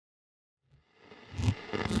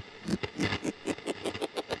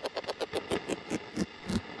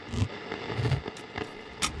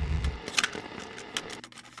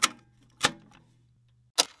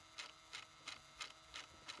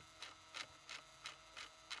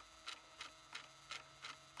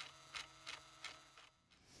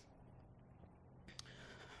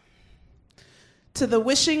To the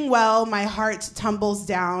wishing well, my heart tumbles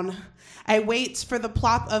down. I wait for the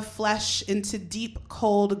plop of flesh into deep,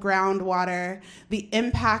 cold groundwater. The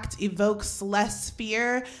impact evokes less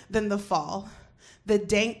fear than the fall. The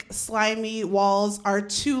dank, slimy walls are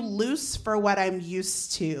too loose for what I'm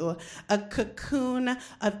used to. A cocoon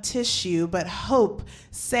of tissue, but hope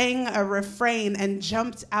sang a refrain and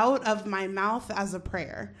jumped out of my mouth as a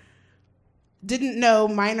prayer. Didn't know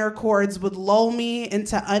minor chords would lull me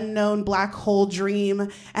into unknown black hole dream,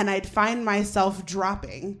 and I'd find myself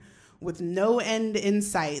dropping with no end in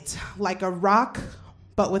sight, like a rock,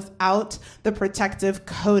 but without the protective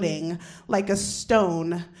coating, like a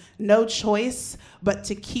stone, no choice but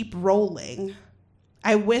to keep rolling.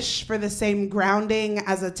 I wish for the same grounding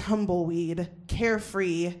as a tumbleweed,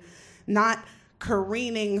 carefree, not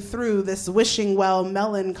careening through this wishing well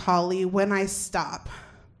melancholy. When I stop,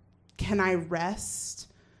 can I rest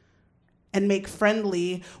and make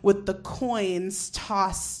friendly with the coins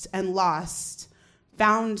tossed and lost,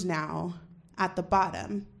 found now at the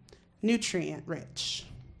bottom, nutrient rich?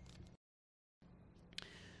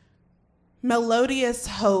 Melodious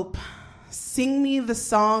hope, sing me the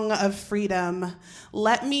song of freedom.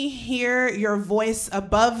 Let me hear your voice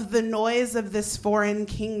above the noise of this foreign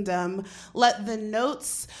kingdom. Let the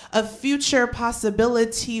notes of future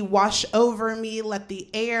possibility wash over me. Let the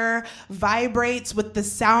air vibrate with the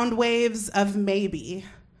sound waves of maybe.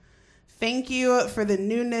 Thank you for the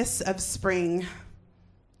newness of spring,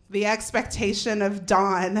 the expectation of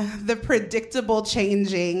dawn, the predictable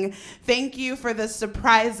changing. Thank you for the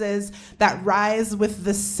surprises that rise with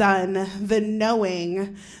the sun, the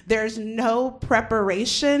knowing. There's no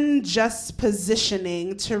preparation, just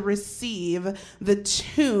positioning to receive the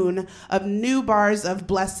tune of new bars of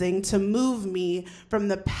blessing to move me from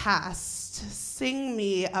the past. Sing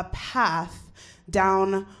me a path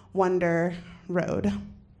down Wonder Road.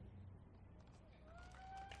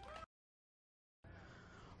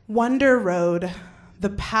 Wonder Road, the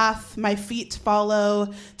path my feet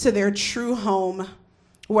follow to their true home,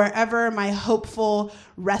 wherever my hopeful,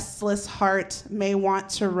 restless heart may want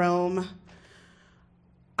to roam.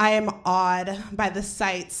 I am awed by the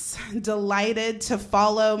sights, delighted to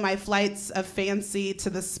follow my flights of fancy to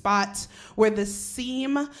the spot where the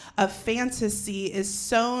seam of fantasy is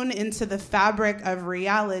sewn into the fabric of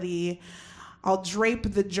reality. I'll drape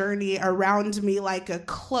the journey around me like a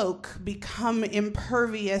cloak, become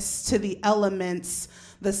impervious to the elements,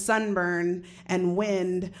 the sunburn and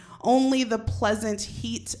wind. Only the pleasant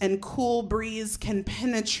heat and cool breeze can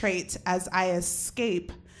penetrate as I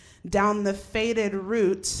escape down the faded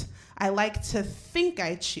route I like to think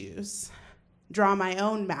I choose. Draw my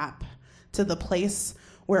own map to the place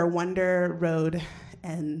where Wonder Road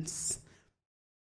ends.